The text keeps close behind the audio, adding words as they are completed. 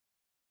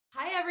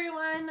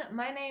everyone,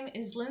 my name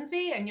is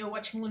Lindsay and you're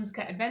watching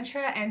Whimsical Adventure,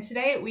 and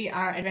today we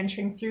are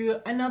adventuring through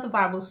another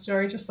Bible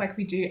story just like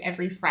we do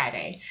every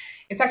Friday.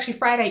 It's actually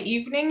Friday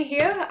evening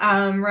here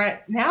right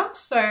now,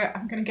 so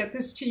I'm going to get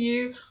this to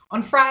you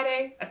on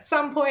Friday at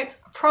some point.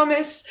 I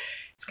promise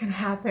it's going to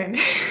happen.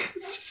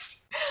 It's just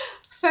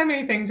so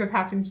many things have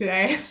happened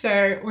today,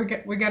 so we're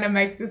going to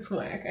make this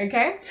work,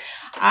 okay?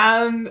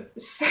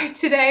 So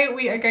today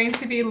we are going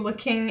to be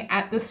looking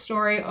at the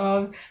story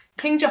of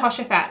King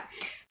Jehoshaphat.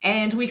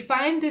 And we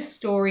find this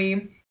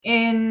story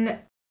in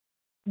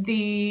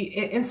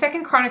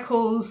 2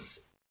 Chronicles.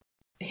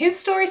 His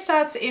story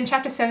starts in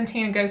chapter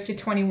 17 and goes to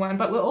 21,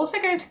 but we're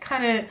also going to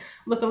kind of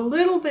look a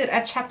little bit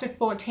at chapter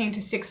 14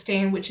 to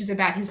 16, which is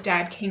about his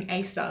dad, King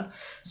Asa.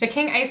 So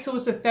King Asa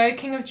was the third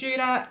king of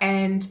Judah,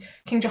 and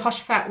King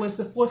Jehoshaphat was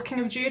the fourth king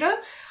of Judah,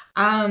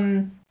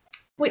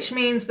 which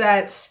means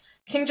that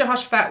King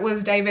Jehoshaphat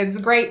was David's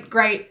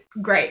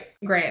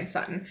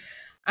great-great-great-grandson.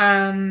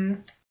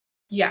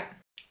 Yeah.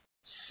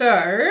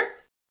 So,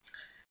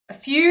 a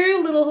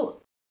few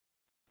little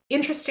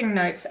interesting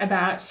notes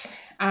about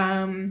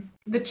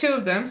the two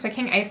of them, so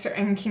King Asa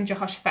and King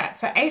Jehoshaphat.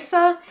 So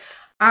Asa,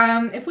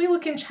 if we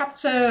look in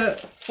chapter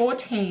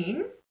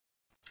 14,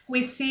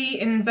 we see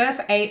in verse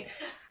 8,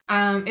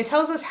 it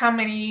tells us how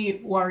many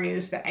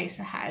warriors that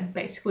Asa had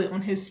basically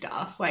on his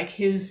staff, like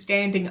his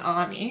standing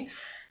army.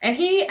 And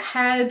he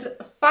had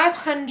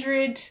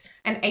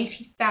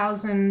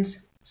 580,000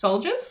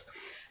 soldiers.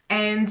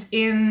 And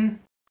in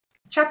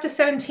chapter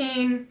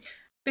 17,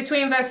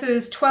 between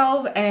verses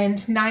 12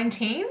 and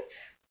 19,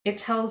 it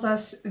tells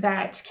us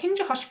that King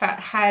Jehoshaphat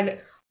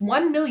had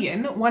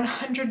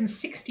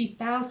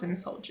 1,160,000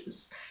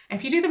 soldiers. And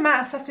if you do the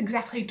maths, that's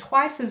exactly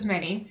twice as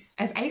many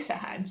as Asa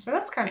had. So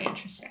that's kind of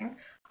interesting.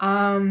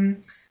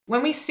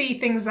 When we see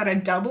things that are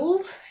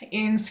doubled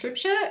in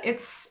scripture,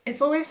 it's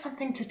always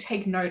something to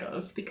take note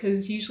of,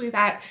 because usually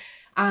that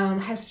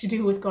has to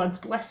do with God's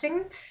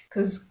blessing,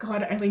 because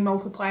God only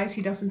multiplies,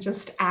 he doesn't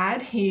just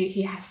add,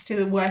 he has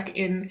to work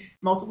in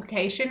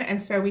multiplication,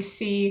 and so we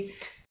see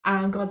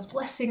God's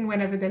blessing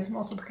whenever there's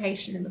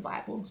multiplication in the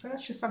Bible. So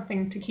that's just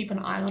something to keep an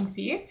eye on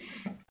for you.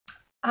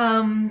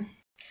 Now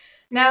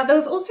there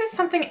was also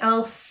something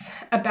else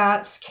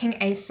about King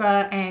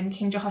Asa and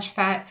King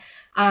Jehoshaphat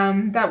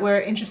that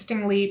were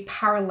interestingly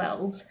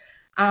paralleled.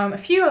 A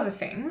few other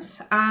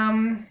things.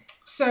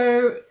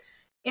 So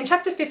in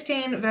chapter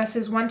 15,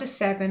 verses 1 to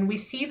 7, we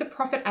see the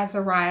prophet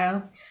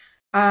Azariah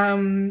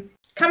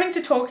coming to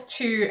talk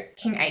to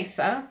King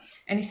Asa,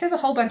 and he says a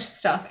whole bunch of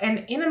stuff.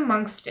 And in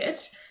amongst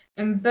it,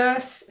 in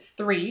verse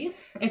 3,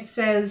 it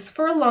says,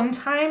 "For a long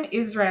time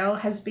Israel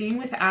has been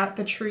without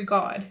the true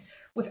God,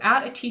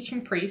 without a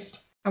teaching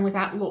priest, and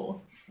without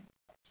law."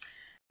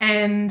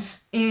 And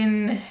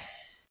in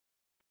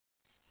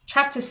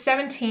chapter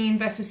 17,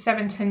 verses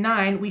 7 to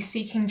 9, we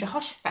see King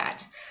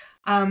Jehoshaphat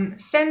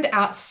send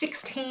out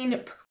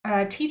 16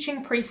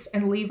 teaching priests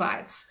and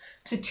Levites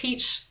to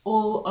teach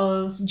all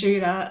of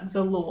Judah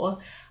the law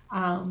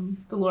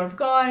of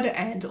God,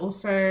 and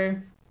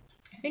also,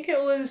 I think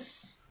it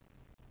was,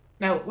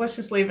 no, let's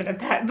just leave it at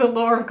that, the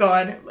law of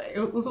God.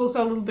 It was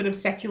also a little bit of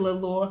secular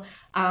law,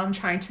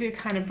 trying to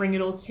kind of bring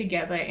it all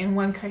together in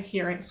one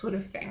coherent sort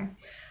of thing.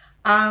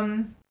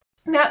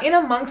 Now, in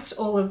amongst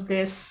all of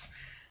this,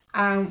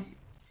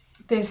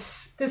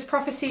 this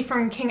prophecy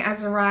from King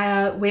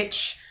Azariah,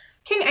 which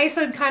King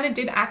Asa kind of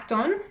did act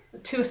on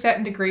to a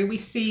certain degree, we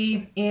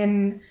see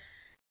in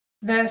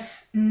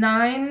verse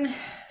 9,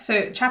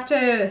 so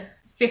chapter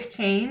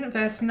 15,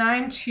 verse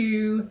 9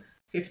 to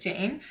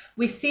 15,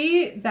 we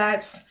see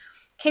that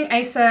King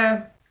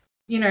Asa,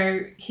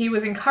 he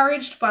was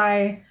encouraged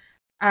by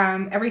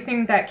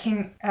everything that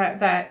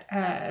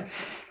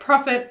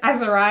prophet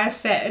Azariah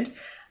said.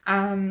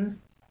 Go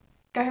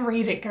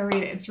read it,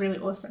 it's really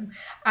awesome.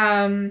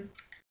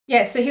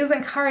 Yeah, so he was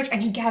encouraged,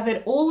 and he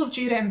gathered all of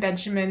Judah and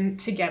Benjamin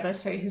together,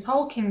 so his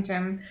whole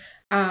kingdom.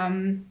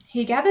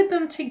 He gathered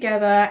them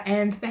together,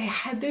 and they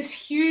had this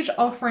huge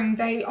offering.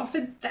 They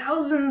offered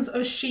thousands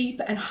of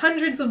sheep and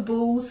hundreds of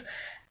bulls,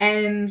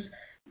 and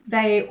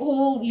they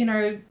all,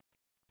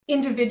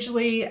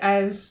 individually,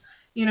 as,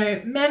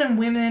 men and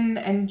women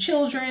and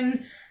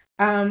children,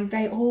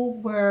 they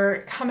all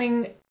were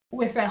coming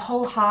with their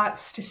whole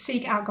hearts to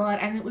seek out God.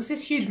 And it was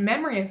this huge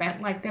memory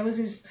event. Like, there was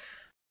this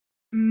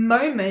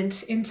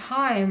moment in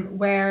time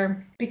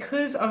where,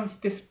 because of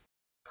this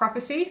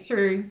prophecy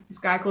through this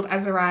guy called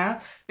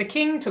Azariah, the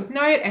king took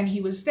note, and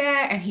he was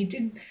there, and he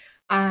did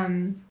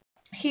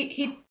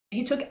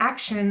he took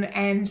action,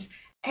 and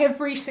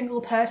every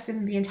single person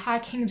in the entire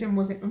kingdom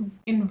was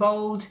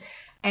involved,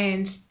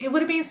 and it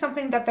would have been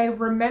something that they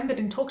remembered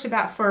and talked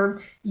about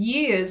for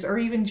years or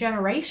even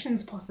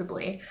generations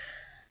possibly.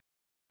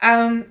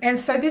 And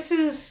so this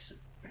is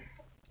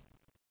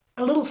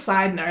a little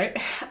side note.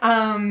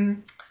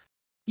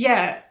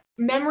 Yeah,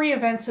 memory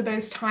events are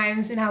those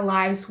times in our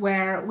lives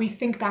where we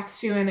think back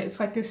to, and it's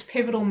like this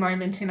pivotal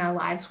moment in our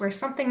lives where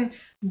something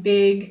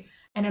big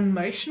and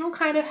emotional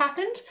kind of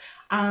happened,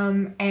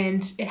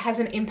 and it has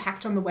an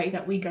impact on the way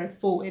that we go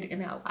forward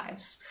in our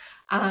lives.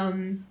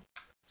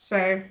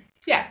 So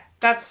yeah,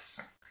 that's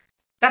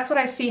what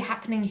I see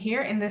happening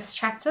here in this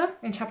chapter.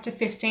 In chapter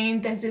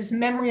 15, there's this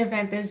memory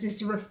event, there's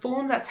this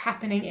reform that's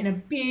happening in a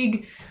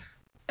big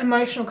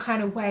emotional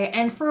kind of way,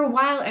 and for a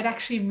while it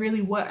actually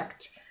really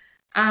worked.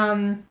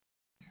 Now,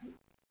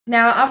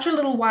 after a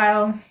little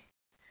while,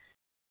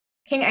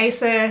 King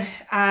Asa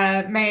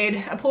made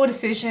a poor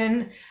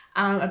decision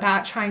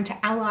about trying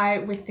to ally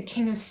with the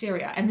king of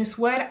Syria, and this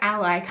word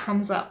ally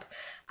comes up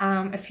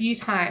a few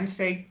times,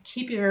 so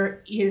keep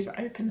your ears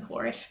open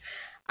for it.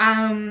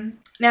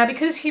 Now,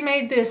 because he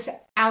made this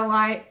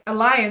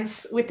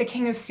alliance with the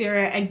king of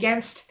Syria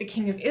against the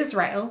king of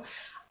Israel,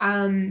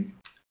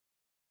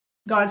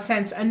 God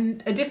sent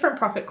a different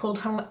prophet called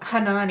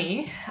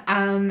Hanani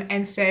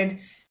and said,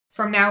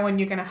 from now on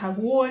you're going to have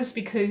wars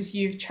because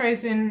you've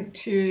chosen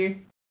to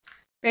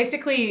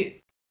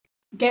basically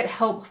get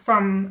help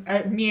from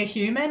a mere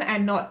human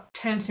and not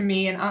turn to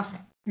me and ask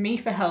me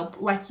for help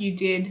like you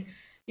did,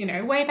 you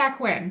know, way back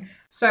when.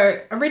 So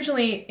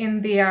originally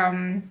in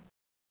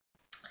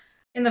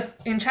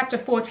chapter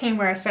 14,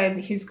 where I said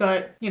he's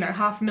got, you know,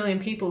 500,000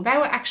 people, they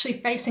were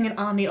actually facing an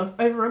army of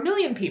over 1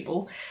 million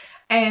people,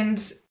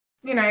 and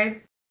you know,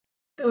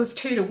 it was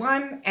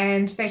 2-1,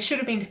 and they should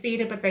have been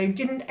defeated, but they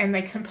didn't, and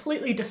they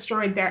completely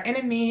destroyed their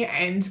enemy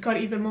and got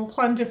even more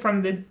plunder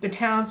from the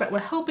towns that were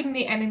helping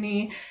the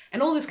enemy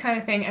and all this kind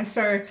of thing. And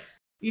so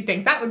you'd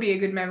think that would be a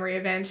good memory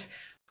event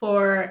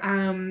for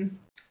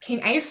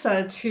King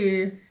Asa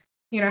to,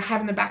 you know,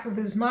 have in the back of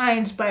his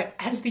mind. But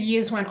as the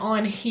years went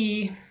on,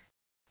 he,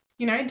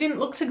 you know, didn't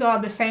look to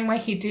God the same way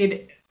he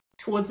did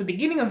towards the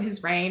beginning of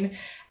his reign.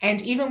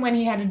 And even when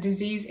he had a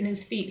disease in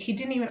his feet, he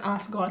didn't even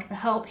ask God for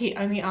help. He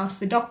only asked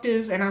the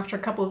doctors, and after a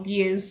couple of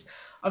years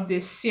of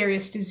this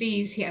serious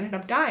disease, he ended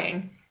up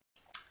dying.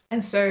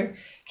 And so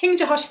King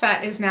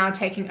Jehoshaphat is now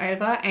taking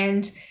over,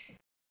 and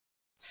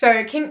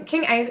so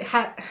King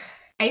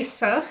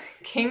Asa,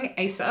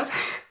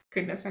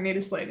 goodness, I need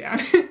to slow down.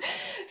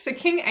 So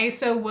King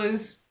Asa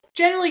was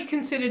generally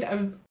considered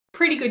a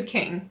pretty good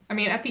king. I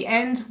mean, at the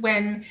end,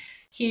 when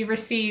he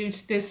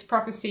received this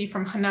prophecy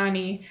from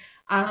Hanani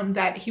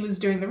that he was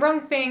doing the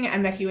wrong thing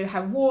and that he would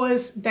have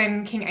wars,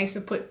 then King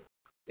Asa put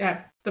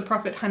the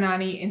prophet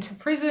Hanani into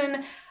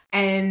prison,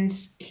 and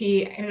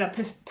he ended up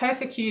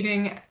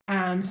persecuting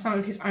some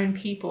of his own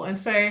people. And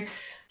so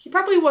he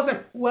probably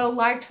wasn't well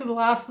liked for the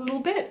last little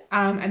bit,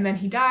 and then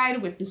he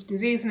died with this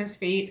disease in his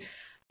feet.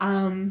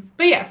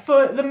 But yeah,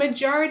 for the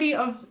majority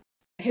of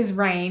his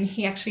reign,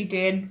 he actually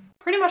did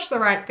pretty much the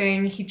right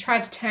thing. He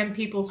tried to turn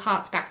people's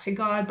hearts back to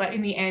God, but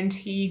in the end,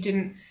 he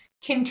didn't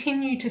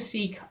continue to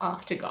seek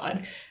after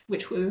God,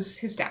 which was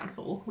his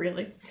downfall,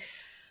 really.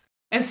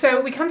 And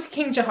so we come to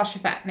King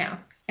Jehoshaphat now.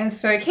 And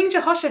so King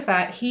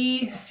Jehoshaphat,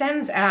 he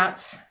sends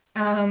out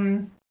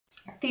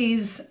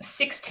these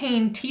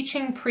 16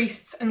 teaching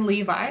priests and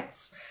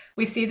Levites.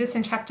 We see this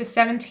in chapter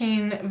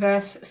 17,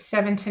 verse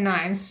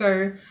 7-9.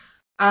 So,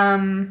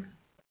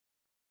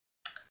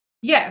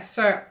 yeah,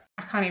 so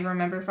I can't even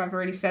remember if I've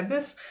already said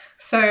this.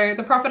 So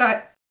the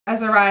prophet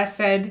Azariah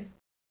said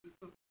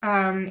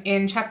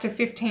in chapter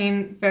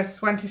 15, verse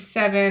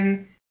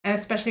 1-7, and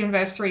especially in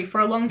verse 3,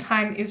 for a long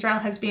time Israel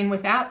has been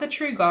without the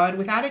true God,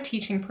 without a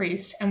teaching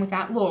priest, and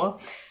without law.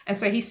 And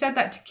so he said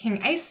that to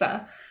King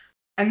Asa,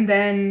 and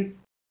then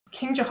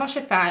King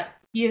Jehoshaphat,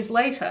 years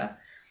later,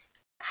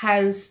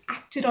 has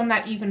acted on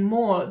that even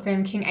more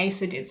than King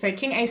Asa did. So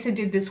King Asa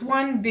did this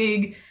one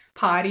big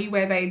party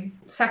where they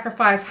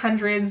sacrificed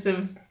hundreds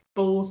of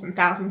bulls and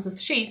thousands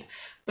of sheep,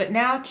 but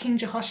now King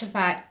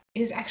Jehoshaphat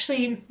is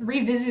actually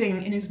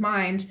revisiting in his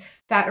mind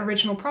that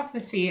original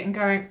prophecy and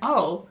going,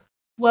 oh,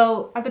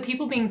 well, are the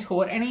people being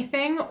taught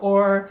anything,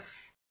 or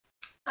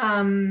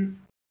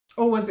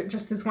was it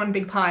just this one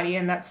big party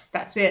and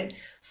that's it?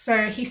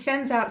 So he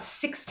sends out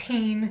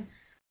 16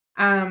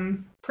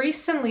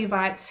 priests and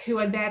Levites who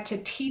are there to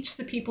teach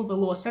the people the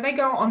law. So they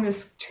go on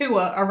this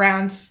tour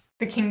around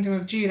the kingdom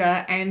of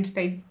Judah, and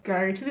they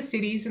go to the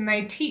cities and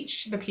they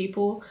teach the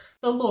people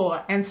the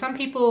law. And some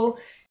people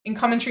in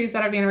commentaries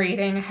that I've been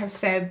reading have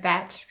said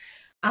that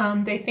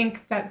they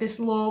think that this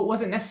law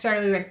wasn't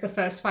necessarily like the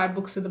first 5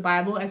 books of the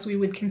Bible as we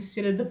would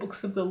consider the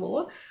books of the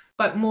law,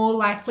 but more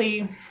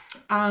likely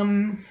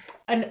an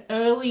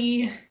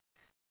early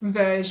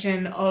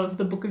version of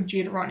the book of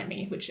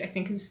Deuteronomy, which I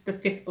think is the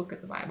 5th book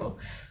of the Bible.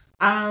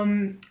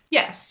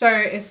 Yeah, so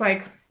it's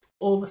like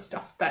all the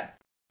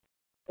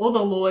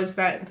laws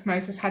that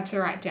Moses had to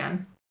write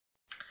down.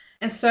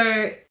 And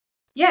so,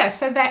 yeah,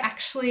 so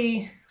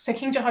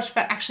King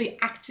Jehoshaphat actually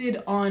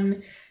acted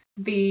on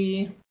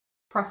the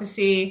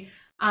prophecy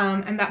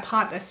and that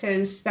part that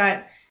says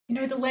that, you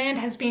know, the land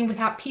has been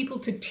without people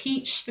to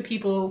teach the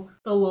people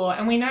the law.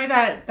 And we know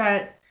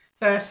that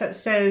verse that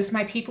says,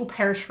 my people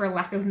perish for a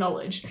lack of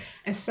knowledge.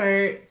 And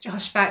so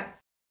Jehoshaphat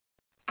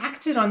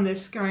acted on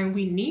this, going,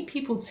 we need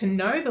people to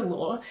know the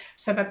law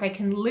so that they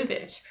can live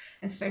it.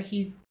 And so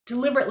he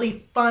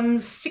deliberately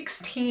funds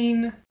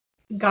 16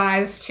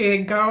 guys to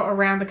go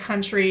around the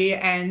country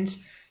and,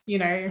 you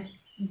know,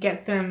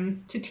 get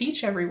them to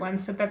teach everyone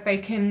so that they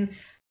can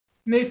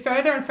move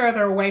further and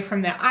further away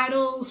from their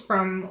idols,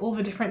 from all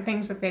the different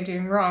things that they're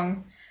doing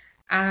wrong,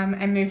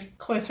 and move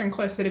closer and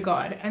closer to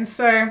God. And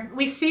so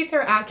we see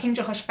throughout King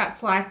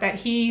Jehoshaphat's life that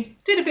he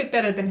did a bit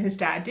better than his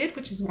dad did,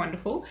 which is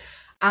wonderful.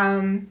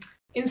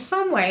 In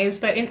some ways,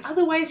 but in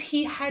other ways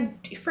he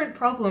had different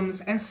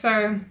problems. And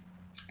so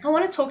I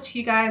want to talk to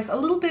you guys a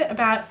little bit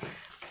about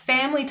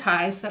family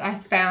ties that I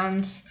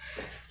found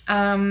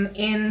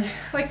in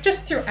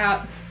just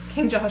throughout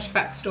King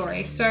Jehoshaphat's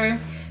story. So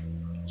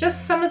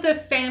just some of the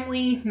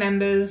family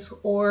members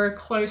or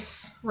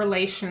close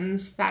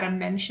relations that are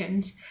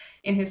mentioned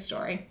in his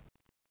story.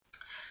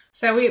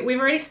 So we've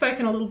already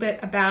spoken a little bit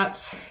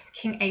about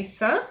King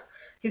Asa,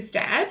 his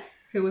dad,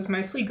 who was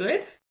mostly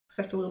good,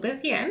 except a little bit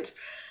at the end.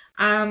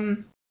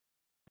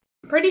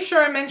 Pretty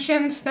sure I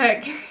mentioned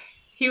that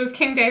he was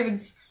King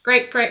David's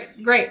great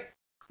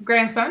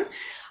grandson.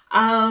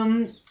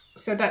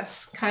 So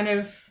that's kind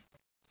of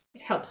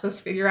helps us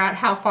figure out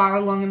how far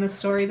along in the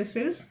story this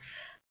is.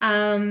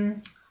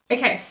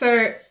 Okay,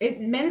 so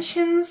it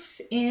mentions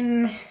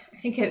in, I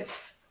think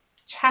it's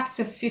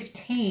chapter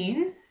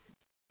 15,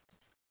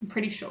 I'm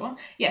pretty sure.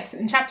 Yes,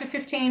 in chapter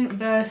 15,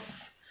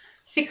 verse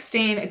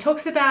 16, it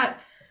talks about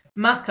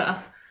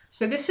Maacah.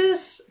 So this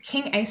is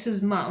King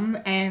Asa's mum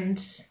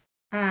and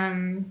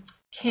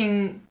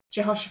King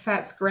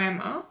Jehoshaphat's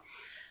grandma.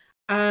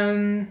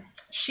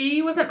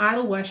 She was an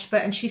idol worshiper,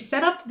 and she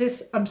set up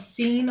this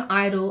obscene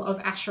idol of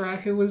Asherah,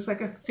 who was like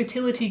a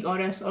fertility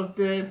goddess of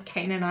the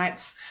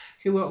Canaanites,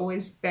 who were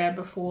always there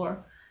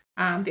before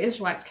the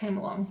Israelites came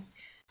along.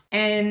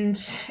 And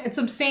it's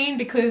obscene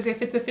because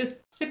if it's a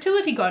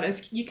fertility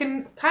goddess, you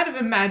can kind of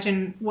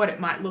imagine what it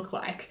might look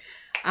like.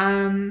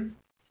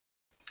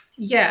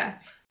 Yeah.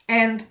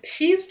 And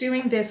she's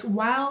doing this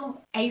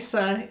while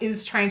Asa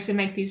is trying to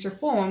make these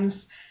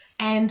reforms.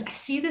 And I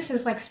see this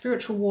as like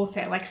spiritual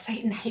warfare. Like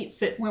Satan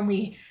hates it when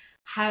we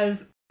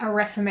have a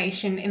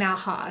reformation in our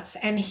hearts.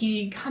 And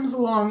he comes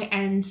along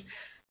and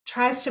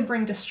tries to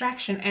bring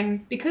distraction.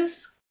 And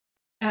because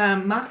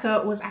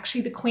Maacah was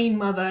actually the queen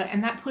mother,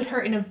 and that put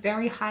her in a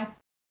very high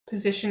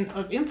position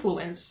of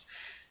influence,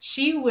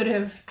 she would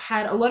have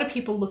had a lot of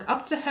people look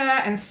up to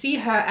her and see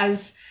her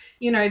as,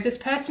 you know, this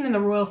person in the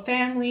royal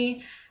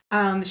family.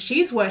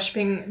 She's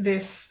worshipping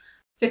this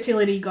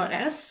fertility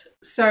goddess,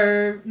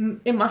 so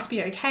it must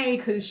be okay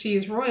because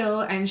she's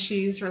royal and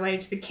she's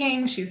related to the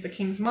king, she's the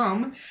king's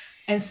mum,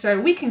 and so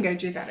we can go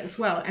do that as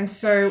well. And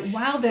so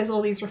while there's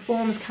all these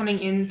reforms coming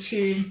in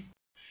to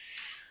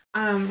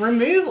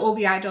remove all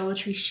the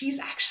idolatry, she's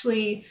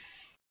actually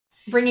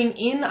bringing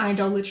in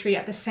idolatry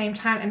at the same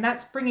time, and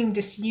that's bringing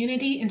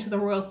disunity into the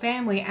royal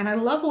family. And I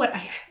love what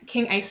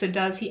King Asa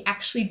does. He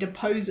actually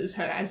deposes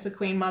her as the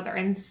queen mother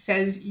and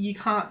says, you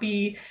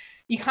can't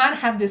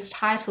have this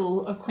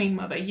title of queen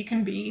mother. You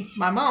can be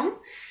my mom,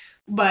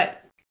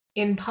 but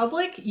in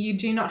public you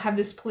do not have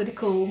this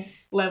political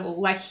level.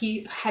 Like,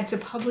 he had to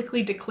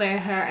publicly declare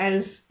her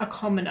as a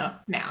commoner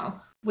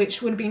now,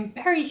 which would have been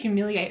very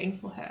humiliating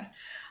for her.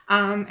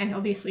 And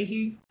obviously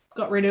he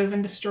got rid of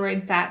and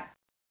destroyed that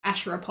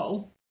Asherah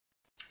pole.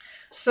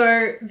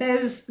 So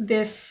there's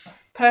this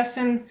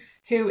person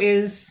who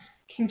is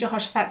King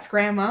Jehoshaphat's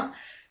grandma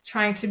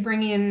trying to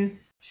bring in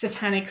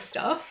satanic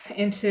stuff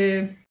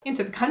into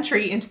the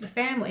country, into the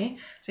family.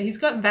 So he's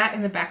got that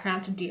in the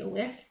background to deal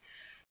with.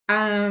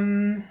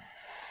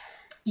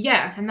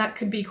 Yeah, and that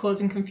could be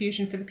causing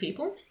confusion for the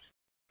people.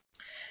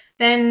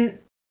 Then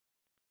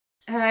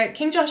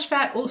King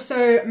Jehoshaphat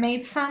also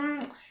made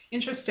some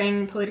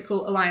interesting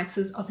political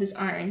alliances of his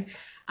own,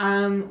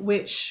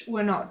 which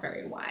were not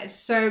very wise.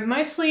 So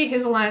mostly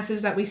his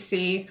alliances that we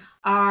see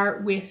are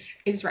with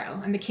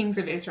Israel and the kings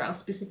of Israel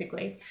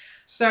specifically.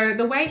 So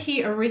the way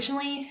he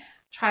originally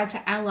tried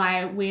to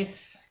ally with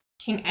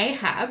King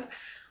Ahab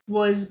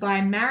was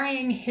by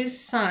marrying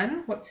his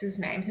son. What's his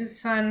name?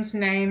 His son's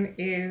name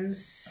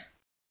is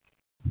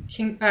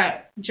King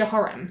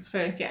Jehoram.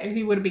 So yeah,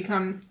 he would have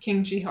become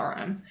King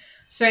Jehoram.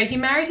 So he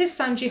married his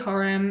son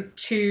Jehoram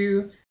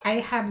to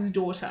Ahab's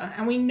daughter.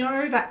 And we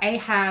know that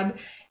Ahab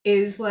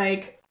is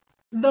like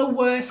the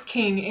worst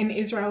king in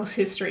Israel's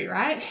history,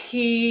 right?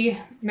 He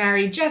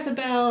married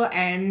Jezebel,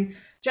 and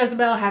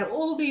Jezebel had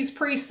all these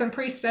priests and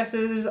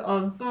priestesses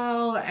of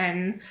Baal,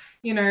 and,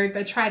 you know,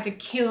 they tried to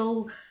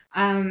kill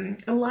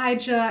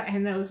Elijah,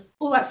 and there was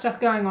all that stuff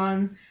going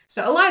on.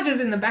 So Elijah's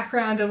in the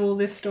background of all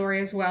this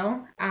story as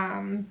well.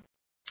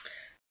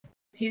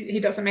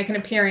 He doesn't make an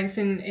appearance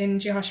in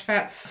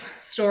Jehoshaphat's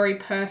story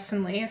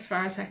personally, as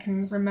far as I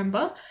can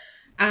remember.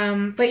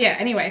 But yeah,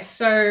 anyway,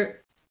 so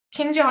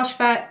King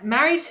Jehoshaphat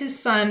marries his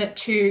son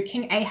to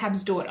King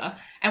Ahab's daughter.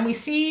 And we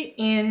see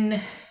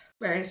in,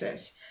 where is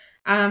it?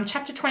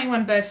 Chapter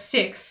 21, verse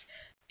 6,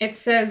 it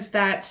says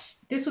that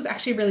this was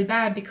actually really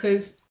bad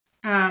because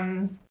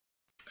King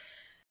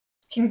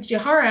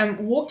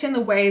Jehoram walked in the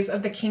ways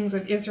of the kings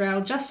of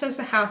Israel, just as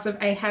the house of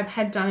Ahab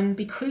had done,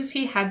 because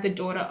he had the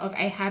daughter of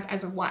Ahab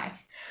as a wife.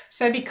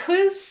 So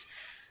because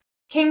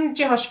King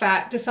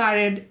Jehoshaphat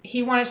decided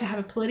he wanted to have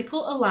a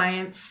political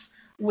alliance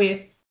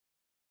with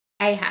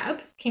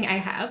Ahab, King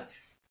Ahab,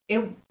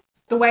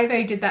 the way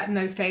they did that in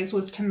those days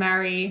was to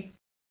marry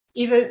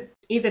either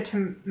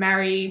to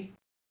marry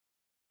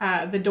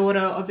the daughter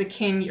of the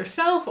king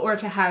yourself, or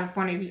to have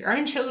one of your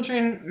own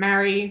children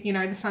marry, you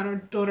know, the son or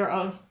daughter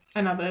of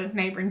another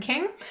neighboring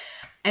king.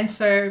 And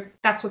so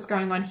that's what's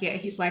going on here.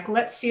 He's like,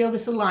 let's seal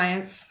this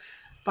alliance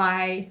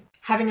by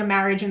having a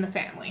marriage in the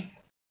family.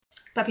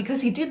 But because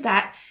he did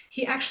that,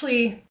 he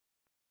actually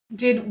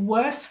did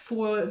worse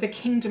for the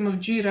kingdom of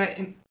Judah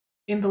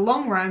in the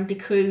long run,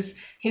 because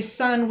his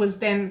son was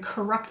then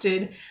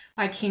corrupted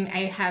by King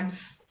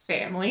Ahab's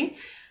family,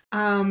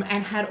 and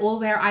had all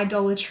their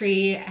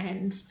idolatry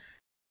and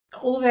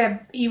all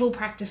their evil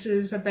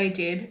practices that they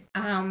did.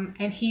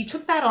 And he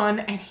took that on,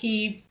 and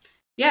he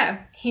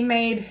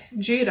made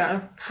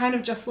Judah kind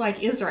of just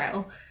like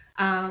Israel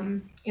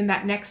in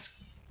that next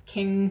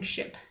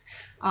kingship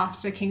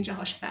after King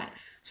Jehoshaphat.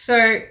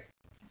 So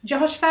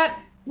Jehoshaphat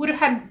would have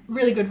had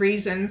really good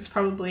reasons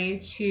probably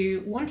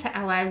to want to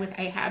ally with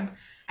Ahab.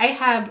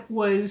 Ahab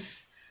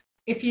was,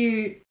 if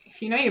you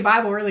know your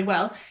Bible really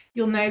well,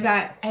 you'll know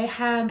that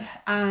Ahab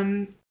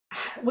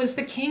was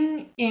the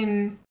king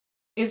in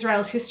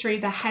Israel's history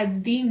that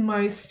had the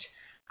most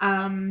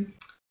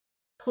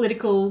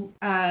political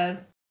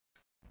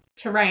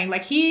terrain.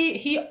 Like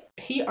he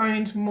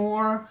owned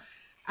more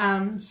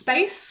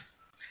space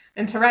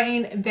and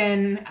terrain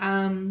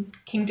than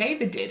King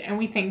David did, and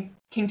we think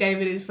King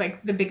David is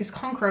like the biggest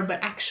conqueror, but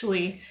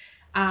actually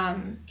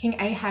King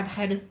Ahab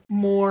had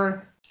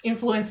more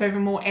influence over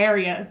more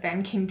area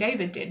than King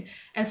David did.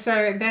 And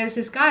so there's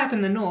this guy up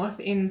in the north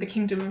in the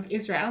kingdom of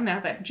Israel,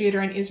 now that Judah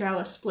and Israel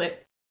are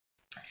split,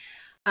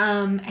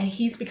 and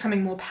he's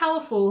becoming more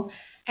powerful.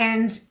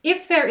 And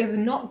if there is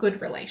not good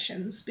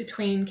relations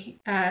between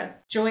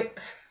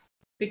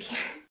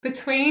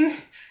between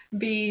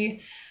the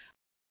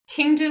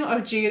kingdom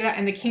of Judah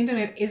and the kingdom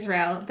of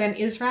Israel, then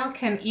Israel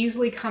can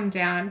easily come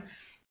down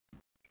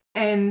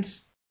and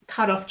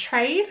cut off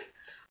trade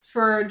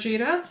for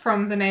Judah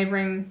from the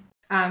neighboring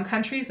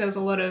countries. There was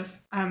a lot of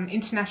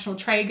international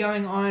trade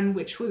going on,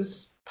 which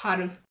was part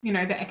of, you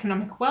know, the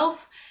economic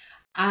wealth.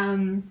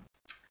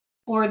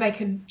 Or they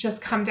could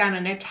just come down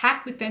and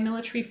attack with their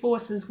military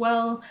force as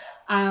well,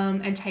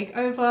 and take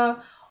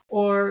over.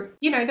 Or,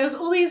 you know, there's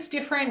all these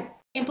different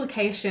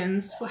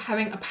implications for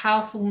having a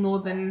powerful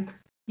northern,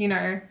 you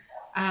know,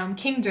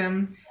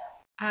 kingdom.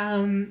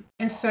 And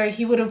so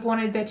he would have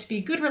wanted there to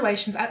be good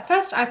relations. At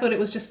first, I thought it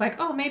was just like,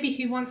 oh, maybe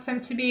he wants them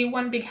to be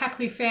one big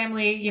happy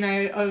family, you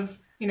know, of,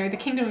 you know, the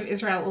kingdom of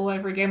Israel all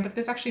over again. But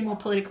there's actually more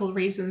political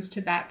reasons to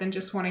that than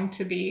just wanting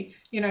to be,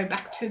 you know,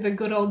 back to the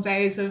good old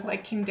days of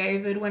like King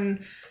David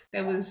when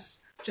there was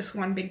just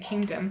one big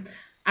kingdom.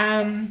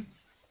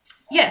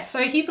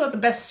 So he thought the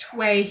best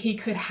way he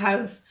could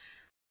have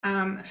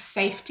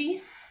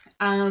safety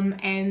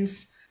and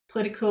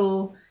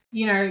political,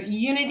 you know,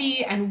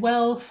 unity and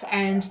wealth.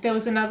 And there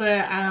was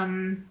another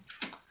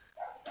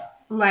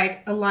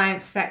like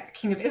alliance that the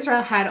king of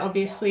Israel had,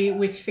 obviously,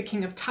 with the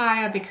king of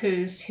Tyre,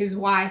 because his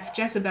wife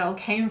Jezebel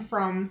came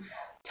from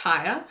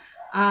Tyre,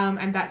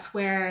 and that's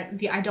where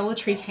the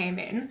idolatry came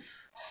in.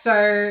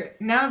 So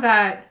now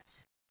that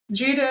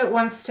Judah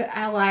wants to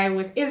ally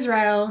with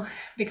Israel,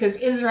 because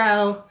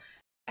Israel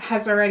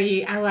has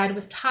already allied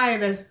with Tyre,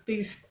 there's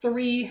these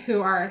three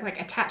who are like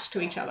attached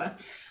to each other,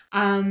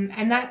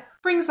 and that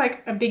brings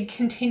like a big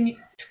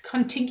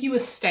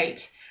contiguous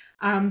state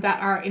that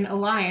are in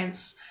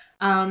alliance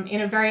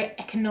in a very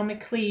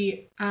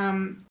economically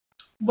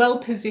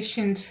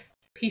well-positioned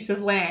piece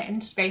of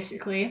land,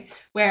 basically,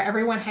 where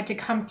everyone had to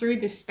come through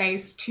this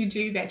space to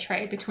do their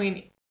trade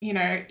between, you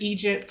know,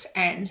 Egypt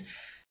and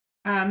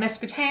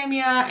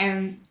Mesopotamia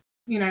and,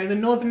 you know, the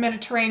northern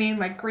Mediterranean,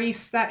 like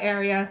Greece, that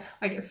area.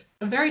 Like, it's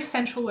a very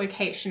central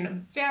location,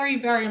 a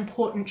very, very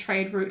important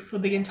trade route for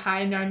the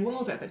entire known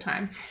world at the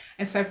time.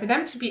 And so for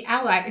them to be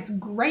allied, it's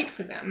great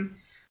for them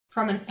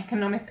from an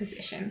economic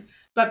position.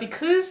 But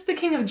because the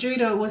king of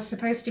Judah was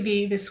supposed to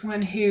be this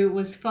one who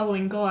was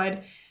following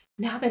God,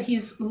 now that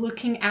he's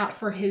looking out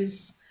for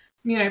his,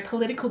 you know,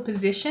 political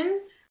position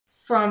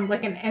from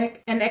like an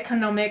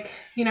economic,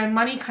 you know,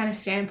 money kind of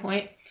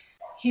standpoint,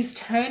 he's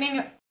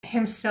turning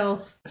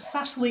himself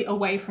subtly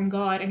away from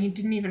God, and he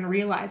didn't even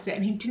realize it.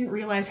 And he didn't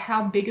realize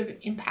how big of an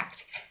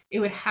impact it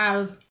would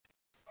have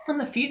on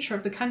the future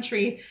of the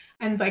country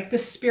and like the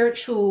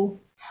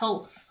spiritual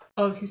health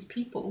of his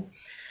people.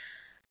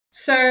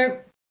 So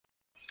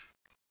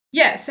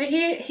yeah, so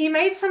he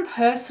made some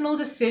personal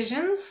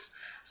decisions,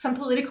 some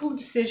political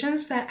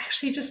decisions that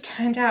actually just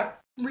turned out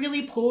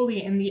really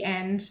poorly in the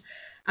end.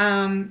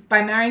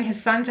 By marrying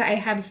his son to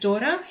Ahab's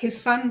daughter, his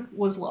son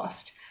was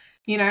lost,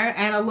 you know,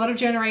 and a lot of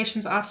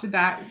generations after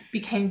that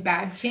became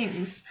bad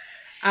kings.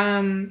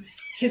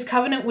 His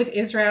covenant with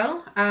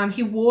Israel,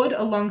 he warred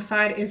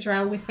alongside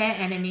Israel with their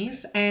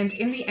enemies, and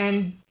in the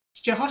end,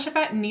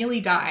 Jehoshaphat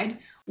nearly died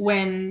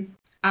when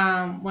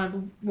one of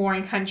the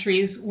warring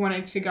countries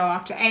wanted to go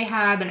after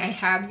Ahab, and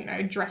Ahab, you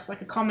know, dressed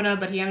like a commoner,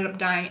 but he ended up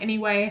dying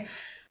anyway.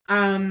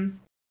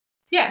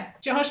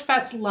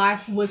 Jehoshaphat's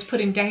life was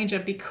put in danger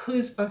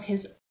because of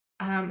his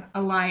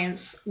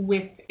alliance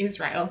with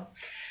Israel.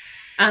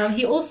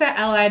 He also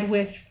allied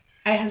with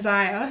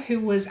Ahaziah, who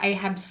was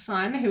Ahab's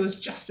son, who was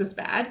just as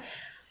bad.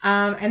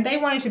 And they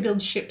wanted to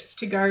build ships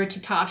to go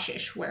to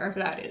Tarshish, wherever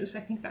that is. I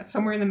think that's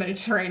somewhere in the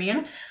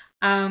Mediterranean.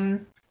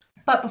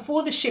 But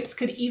before the ships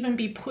could even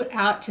be put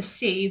out to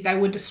sea, they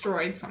were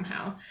destroyed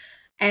somehow.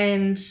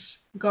 And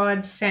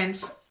God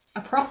sent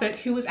a prophet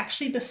who was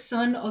actually the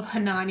son of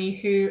Hanani,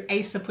 who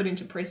Asa put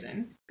into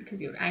prison because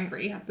he was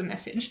angry at the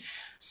message.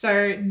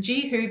 So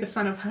Jehu, the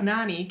son of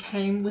Hanani,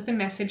 came with a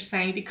message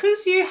saying,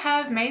 because you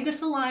have made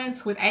this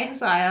alliance with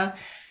Ahaziah,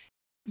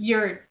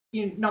 you're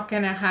not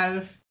going to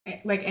have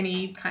like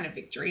any kind of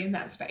victory in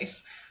that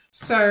space.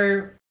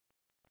 So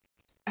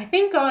I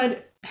think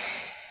God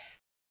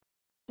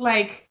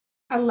like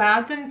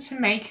allowed them to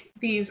make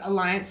these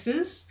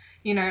alliances,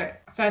 you know,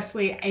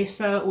 firstly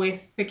Asa with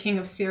the king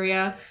of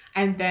Syria,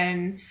 and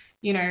then,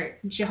 you know,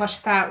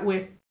 Jehoshaphat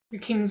with the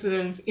kings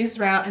of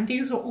Israel. And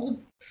these were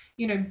all,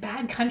 you know,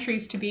 bad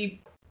countries to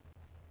be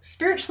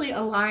spiritually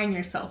allying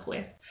yourself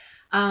with.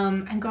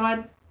 And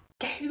God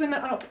gave them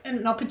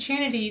an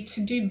opportunity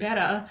to do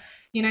better.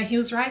 You know, he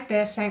was right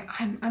there saying,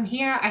 I'm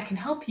here, I can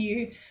help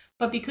you.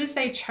 But because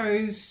they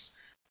chose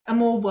a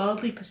more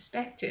worldly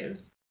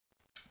perspective,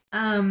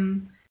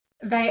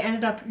 they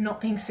ended up not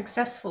being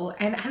successful.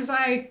 And as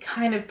I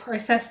kind of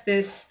processed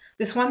this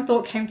one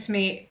thought came to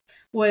me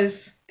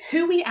was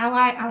who we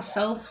ally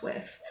ourselves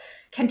with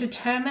can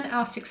determine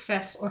our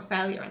success or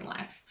failure in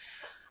life.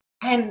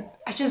 And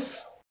I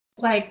just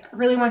like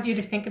really want you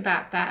to think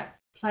about that.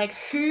 Like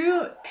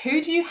who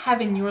do you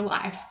have in your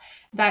life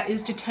that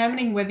is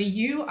determining whether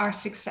you are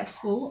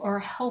successful or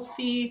a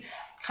healthy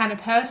kind of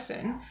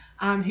person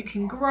who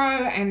can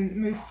grow and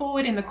move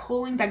forward in the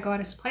calling that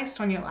God has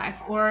placed on your life?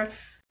 Or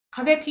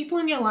are there people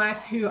in your life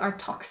who are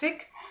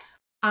toxic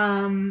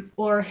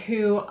or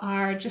who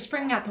are just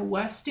bringing out the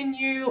worst in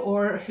you,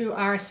 or who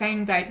are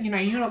saying that, you know,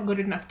 you're not good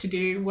enough to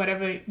do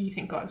whatever you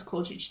think God's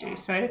called you to do?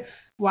 So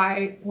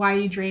why are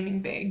you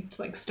dreaming big? It's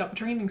like, stop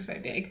dreaming so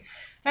big.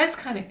 Those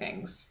kind of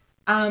things.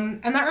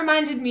 And that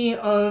reminded me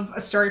of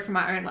a story from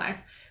my own life.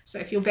 So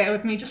if you'll bear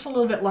with me just a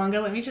little bit longer,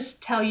 let me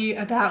just tell you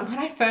about when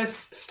I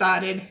first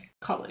started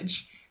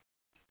college.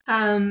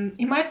 In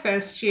my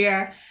first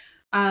year,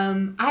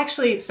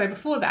 so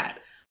before that,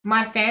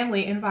 my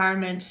family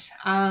environment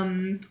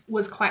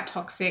was quite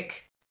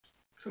toxic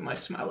for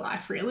most of my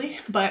life, really.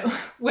 But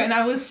when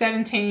I was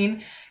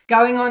 17,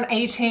 going on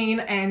 18,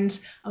 and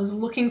I was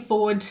looking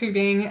forward to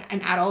being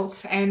an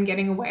adult and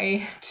getting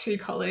away to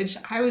college,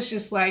 I was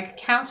just like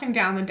counting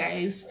down the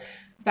days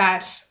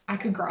that I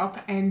could grow up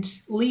and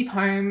leave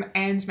home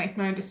and make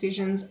my own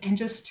decisions and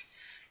just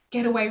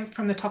get away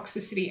from the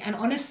toxicity. And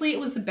honestly, it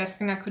was the best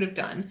thing I could have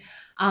done.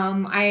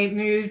 I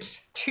moved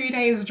 2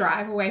 days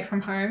drive away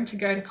from home to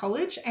go to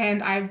college,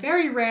 and I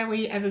very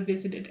rarely ever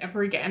visited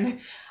ever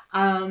again.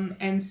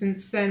 And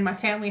since then, my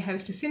family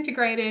has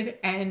disintegrated,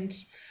 and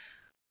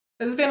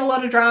there's been a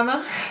lot of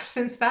drama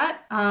since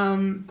that.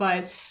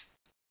 But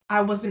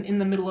I wasn't in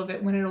the middle of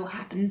it when it all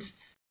happened,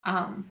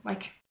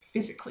 like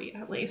physically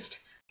at least,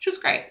 which was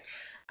great.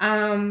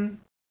 It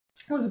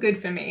was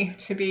good for me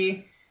to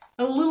be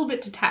a little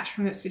bit detached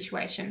from this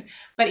situation.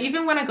 But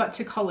even when I got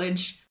to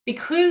college,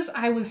 because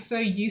I was so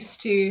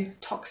used to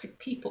toxic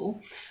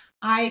people,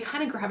 I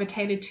kind of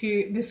gravitated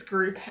to this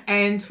group,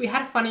 and we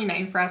had a funny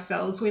name for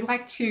ourselves. We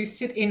liked to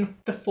sit in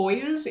the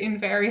foyers in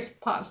various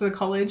parts of the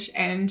college,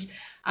 and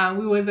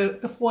we were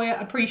the Foyer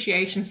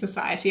Appreciation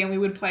Society, and we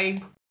would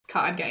play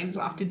card games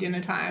after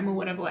dinner time or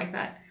whatever like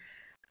that,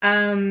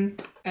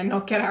 and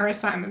not get our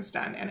assignments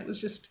done. And it was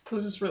just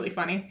really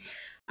funny.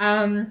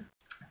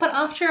 But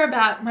after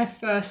about my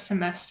first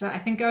semester, I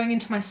think going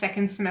into my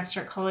second semester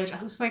at college,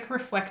 I was like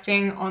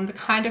reflecting on the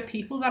kind of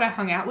people that I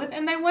hung out with,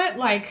 and they weren't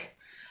like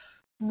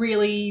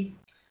really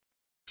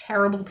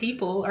terrible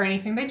people or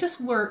anything. They just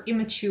were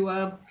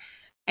immature,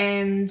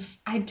 and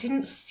I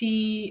didn't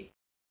see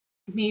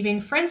me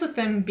being friends with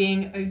them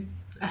being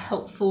a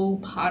helpful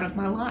part of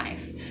my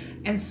life.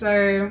 And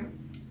so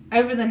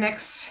over the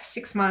next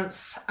 6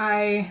 months,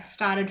 I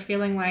started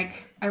feeling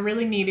like I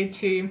really needed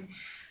to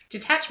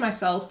detach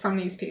myself from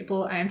these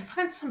people and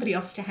find somebody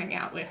else to hang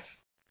out with.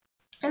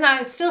 And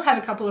I still have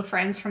a couple of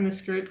friends from this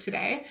group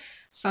today,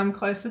 some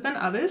closer than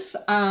others,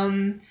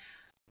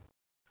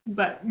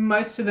 but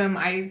most of them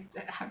I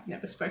have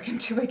never spoken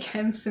to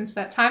again since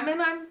that time, and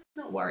I'm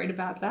not worried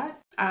about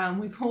that.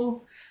 We've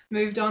all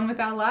moved on with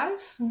our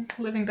lives,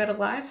 living better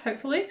lives,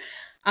 hopefully.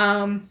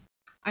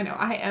 I know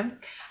I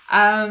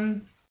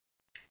am.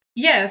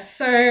 Yeah,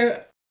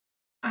 so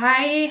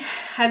I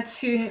had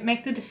to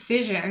make the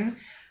decision,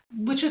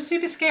 which was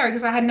super scary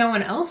because I had no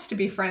one else to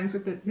be friends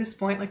with at this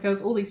point. Like, there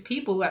was all these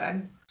people that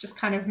I'd just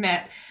kind of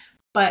met,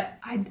 but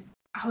I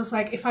was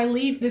like, if I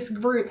leave this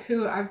group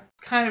who I've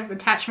kind of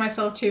attached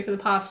myself to for the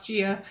past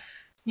year,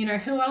 you know,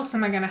 who else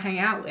am I going to hang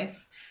out with?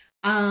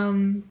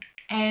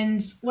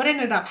 And what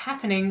ended up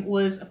happening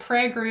was a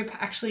prayer group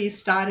actually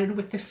started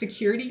with the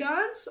security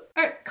guards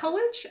at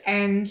college,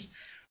 and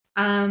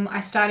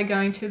I started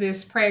going to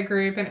this prayer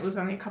group, and it was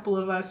only a couple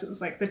of us. It was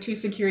like the 2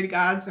 security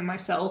guards and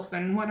myself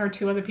and 1 or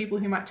 2 other people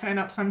who might turn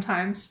up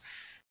sometimes.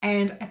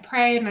 And I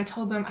prayed and I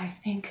told them, I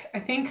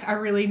think I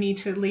really need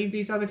to leave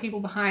these other people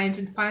behind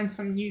and find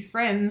some new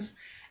friends.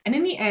 And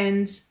in the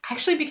end, I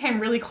actually became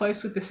really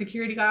close with the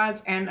security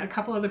guards and a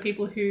couple other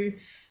people who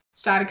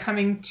started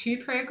coming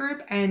to prayer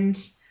group.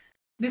 And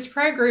this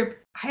prayer group,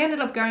 I ended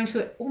up going to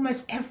it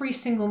almost every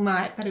single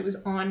night that it was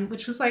on,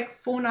 which was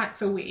like 4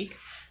 nights a week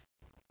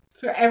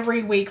for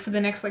every week for the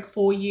next like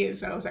 4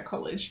 years that I was at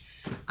college.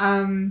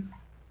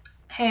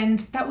 And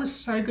that was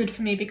so good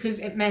for me because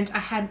it meant I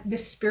had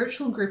this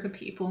spiritual group of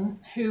people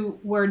who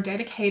were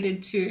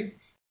dedicated to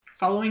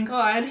following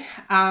God,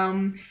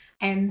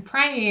 and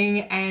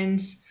praying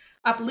and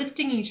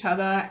uplifting each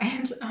other.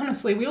 And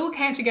honestly, we all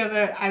came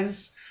together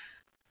as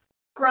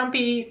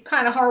grumpy,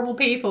 kind of horrible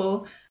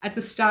people at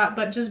the start,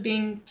 but just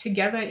being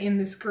together in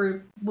this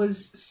group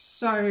was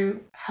so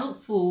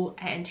helpful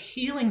and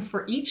healing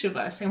for each of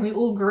us, and we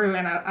all grew.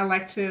 And I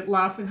like to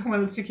laugh with one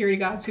of the security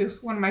guards,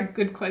 who's one of my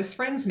good close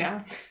friends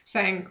now,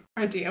 saying,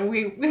 oh dear,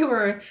 we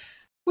were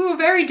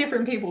very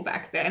different people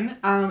back then,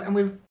 and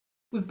we've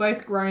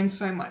both grown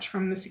so much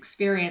from this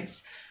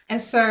experience.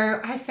 And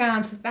so I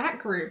found that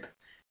group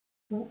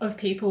of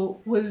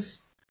people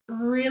was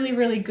really,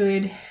 really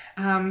good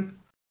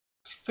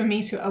for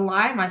me to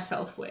ally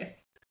myself with.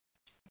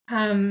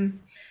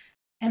 And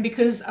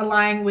because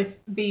allying with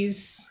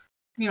these,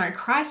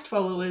 Christ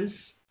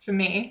followers for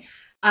me,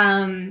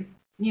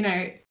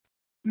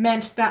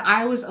 meant that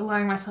I was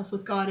allying myself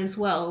with God as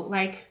well.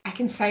 Like, I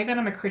can say that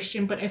I'm a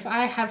Christian, but if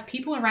I have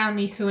people around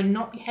me who are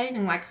not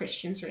behaving like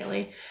Christians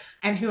really,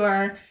 and who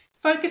are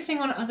focusing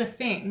on other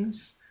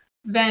things,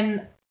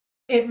 then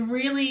it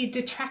really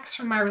detracts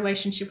from my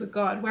relationship with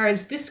God.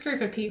 Whereas this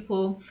group of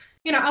people,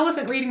 I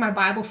wasn't reading my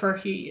Bible for a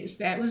few years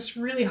there. It was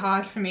really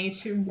hard for me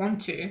to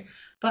want to.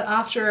 But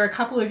after a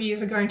couple of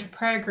years of going to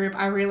prayer group,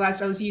 I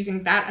realized I was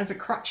using that as a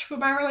crutch for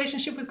my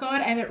relationship with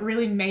God, and it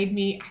really made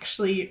me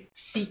actually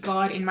seek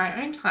God in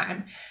my own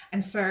time.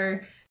 And so,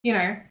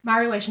 my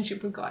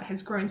relationship with God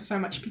has grown so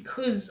much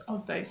because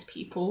of those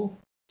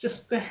people,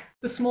 just the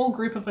small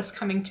group of us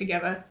coming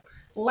together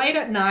late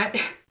at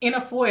night in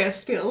a foyer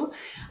still,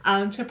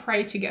 to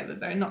pray together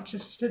though, not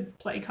just to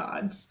play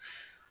cards.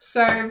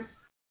 So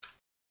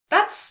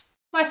that's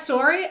my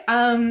story,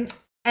 and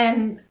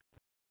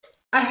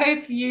I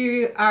hope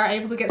you are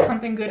able to get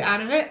something good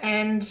out of it.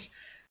 And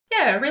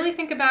yeah, really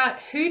think about,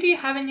 who do you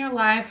have in your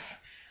life,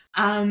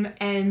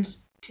 and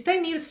do they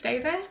need to stay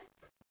there?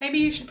 Maybe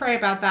you should pray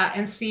about that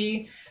and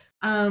see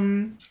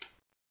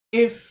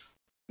if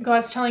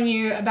God's telling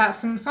you about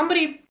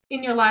somebody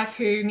in your life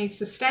who needs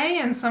to stay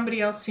and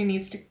somebody else who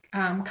needs to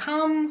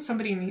come,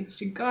 somebody who needs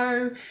to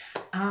go,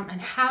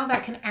 and how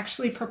that can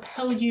actually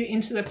propel you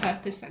into the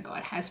purpose that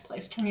God has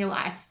placed in your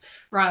life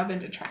rather than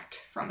detract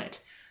from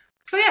it.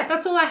 So yeah,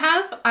 that's all I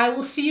have. I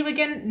will see you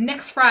again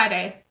next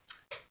Friday.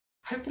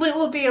 Hopefully it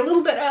will be a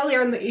little bit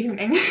earlier in the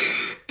evening.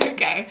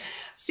 Okay,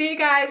 see you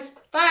guys.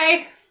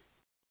 Bye.